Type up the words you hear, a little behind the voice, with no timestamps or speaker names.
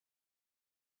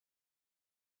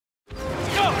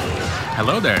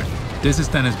Hello there, this is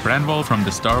Dennis Brandwell from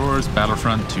the Star Wars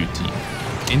Battlefront 2 team.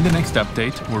 In the next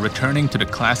update, we're returning to the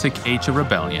classic Age of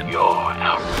Rebellion. You're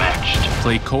outmatched.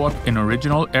 Play co-op in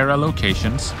original era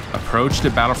locations, approach the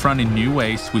Battlefront in new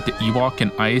ways with the Ewok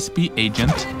and ISB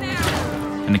agent,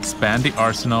 and expand the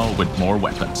arsenal with more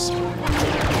weapons.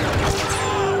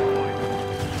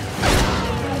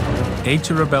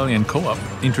 Age of Rebellion co-op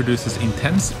introduces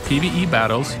intense PvE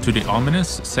battles to the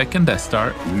ominous second Death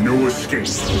Star, No escape.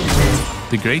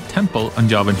 the Great Temple on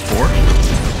Yavin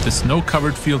 4, the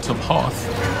snow-covered fields of Hoth,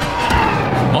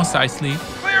 Mos Eisley,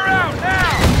 Clear out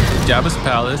now! Jabba's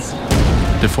Palace,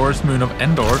 the forest moon of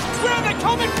Endor, Where are they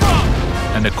coming from?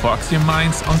 and the Coaxium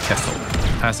mines on Kessel.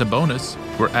 As a bonus,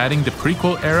 we're adding the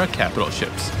prequel-era capital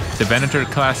ships, the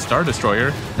Venator-class Star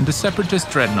Destroyer and the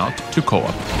Separatist Dreadnought to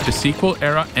co-op. The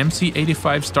sequel-era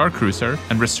MC-85 Star Cruiser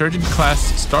and Resurgent-class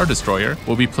Star Destroyer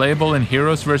will be playable in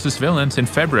Heroes vs. Villains in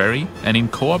February and in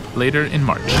co-op later in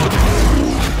March.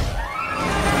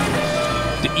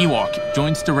 The Ewok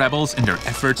joins the rebels in their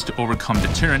efforts to overcome the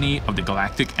tyranny of the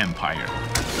Galactic Empire.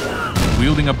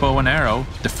 Wielding a bow and arrow,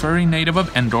 the furry native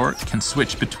of Endor can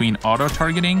switch between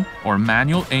auto-targeting or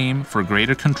manual aim for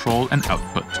greater control and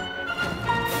output.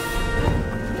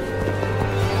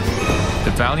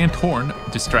 The Valiant Horn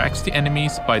distracts the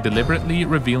enemies by deliberately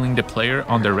revealing the player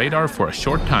on their radar for a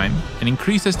short time and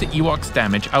increases the Ewok's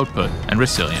damage output and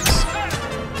resilience.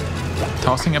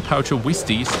 Tossing a pouch of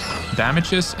Wisties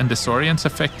damages and disorients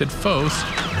affected foes,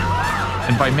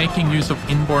 and by making use of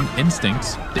inborn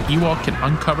instincts, the Ewok can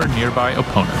uncover nearby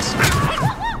opponents.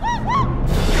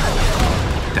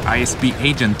 The ISB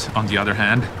agent, on the other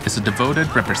hand, is a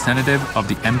devoted representative of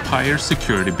the Empire's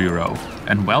Security Bureau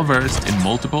and well-versed in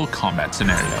multiple combat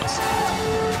scenarios.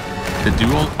 The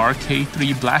dual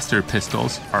RK3 blaster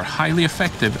pistols are highly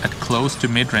effective at close to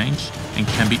mid-range and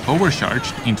can be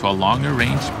overcharged into a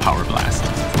longer-range power blast.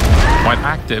 While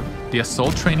active, the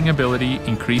assault training ability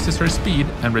increases her speed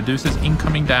and reduces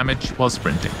incoming damage while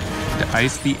sprinting. The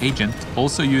ISB agent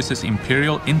also uses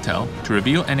Imperial intel to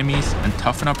reveal enemies and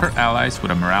toughen up her allies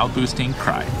with a morale-boosting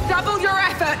cry. Double your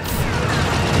efforts!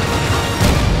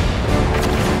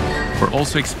 We're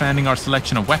also expanding our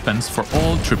selection of weapons for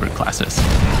all trooper classes.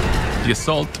 The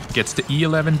Assault gets the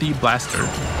E11D blaster.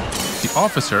 The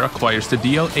Officer acquires the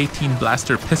DL18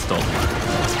 blaster pistol.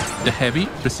 The Heavy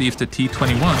receives the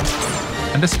T21,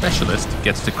 and the Specialist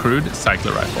gets the Crude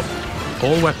Cycler rifle.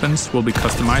 All weapons will be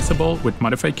customizable with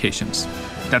modifications.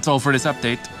 That's all for this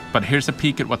update, but here's a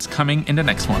peek at what's coming in the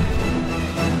next one.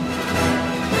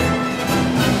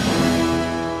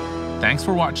 Thanks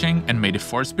for watching, and may the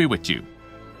Force be with you.